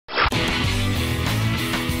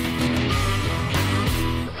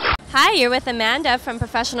Hi, you're with Amanda from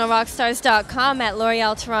ProfessionalRockstars.com at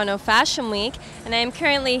L'Oreal Toronto Fashion Week, and I am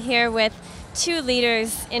currently here with two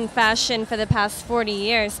leaders in fashion for the past 40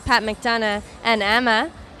 years, Pat McDonough and Emma.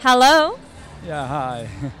 Hello. Yeah, hi.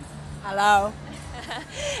 Hello.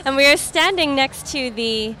 And we are standing next to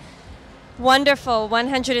the wonderful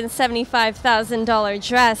 $175,000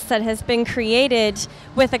 dress that has been created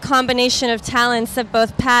with a combination of talents of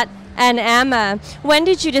both Pat and Emma. When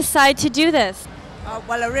did you decide to do this?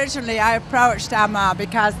 Well, originally I approached Emma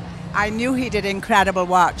because I knew he did incredible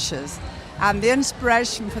watches. And the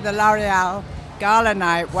inspiration for the L'Oreal Gala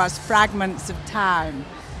Night was Fragments of Time.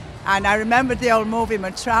 And I remembered the old movie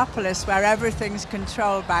Metropolis, where everything's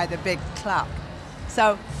controlled by the big clock.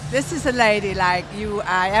 So this is a lady like you,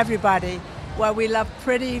 I, everybody, where we love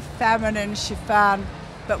pretty, feminine chiffon,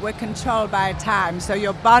 but we're controlled by time. So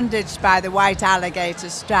you're bondaged by the white alligator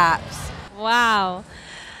straps. Wow.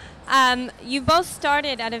 You both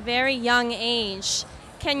started at a very young age.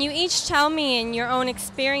 Can you each tell me in your own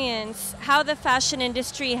experience how the fashion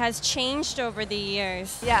industry has changed over the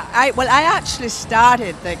years? Yeah, I actually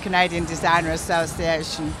started the Canadian Designer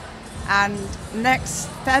Association, and next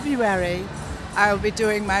February I'll be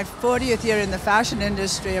doing my 40th year in the fashion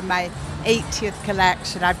industry and my 80th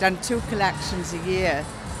collection. I've done 2 collections a year.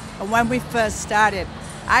 And when we first started,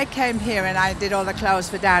 I came here and I did all the clothes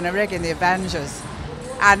for Diana Rigg in the Avengers.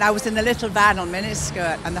 And I was in a little vinyl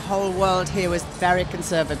miniskirt, and the whole world here was very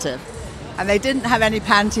conservative. And they didn't have any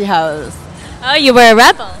pantyhose. Oh, you were a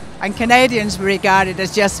rebel. And Canadians were regarded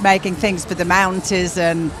as just making things for the Mounties,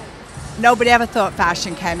 and nobody ever thought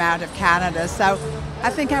fashion came out of Canada. So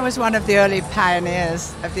I think I was one of the early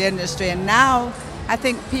pioneers of the industry. And now I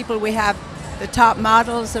think we have the top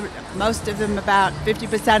models, most of them about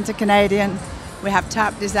 50% are Canadian. We have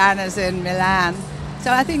top designers in Milan.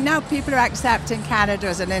 So I think now people are accepting Canada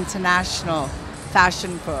as an international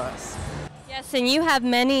fashion force. Yes, and you have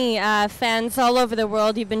many fans all over the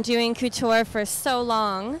world. You've been doing couture for so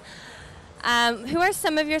long. Who are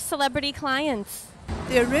some of your celebrity clients?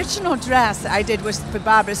 The original dress I did was for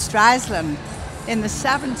Barbara Streisand in the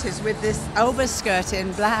 70s with this overskirt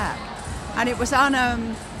in black. And it was on,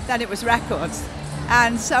 then it was records.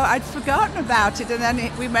 And so I'd forgotten about it, and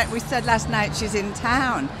then we said last night she's in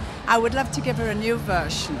town. I would love to give her a new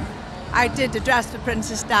version. I did a dress for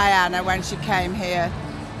Princess Diana when she came here,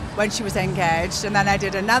 when she was engaged, and then I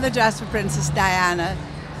did another dress for Princess Diana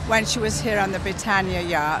when she was here on the Britannia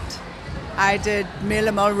yacht. I did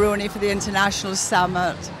Mila Mulrooney for the International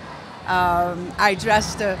Summit. I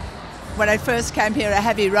dressed when I first came here, a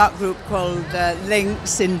heavy rock group called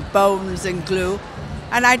Lynx in Bones and Glue,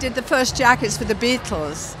 and I did the first jackets for the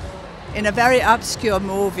Beatles in a very obscure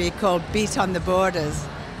movie called Beat on the Borders.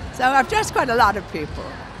 So I've dressed quite a lot of people.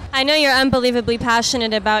 I know you're unbelievably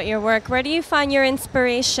passionate about your work. Where do you find your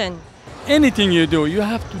inspiration? Anything you do, you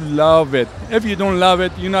have to love it. If you don't love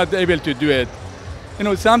it, you're not able to do it. You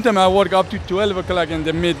know, sometimes I work up to 12 o'clock in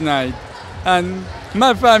the midnight, and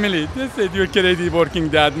my family, they said, you're crazy working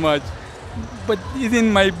that much. But it's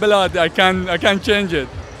in my blood, I can't change it.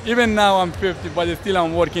 Even now I'm 50, but still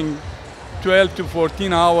I'm working 12 to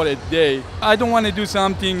 14 hours a day. I don't want to do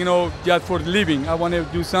something, just for living. I want to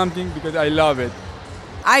do something because I love it.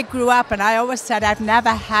 I grew up and I always said I've never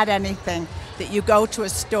had anything that you go to a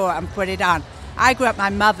store and put it on. I grew up, my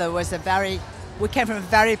mother was we came from a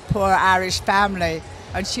very poor Irish family,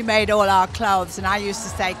 and she made all our clothes, and I used to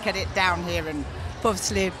say, cut it down here and puff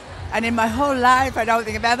sleeve. And in my whole life, I don't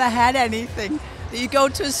think I've ever had anything that you go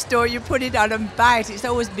to a store, you put it on and buy it. It's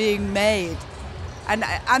always being made. And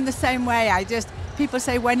I'm the same way. People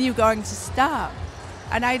say, when are you going to stop?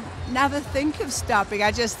 And I never think of stopping.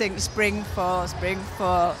 I just think spring, fall.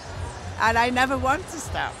 And I never want to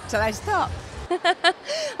stop till I stop.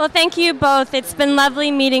 Well, thank you both. It's been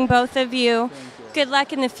lovely meeting both of you. Good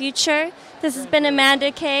luck in the future. This has been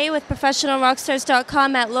Amanda Kay with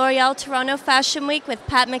ProfessionalRockstars.com at L'Oreal Toronto Fashion Week with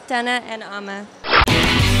Pat McDonough and Emma.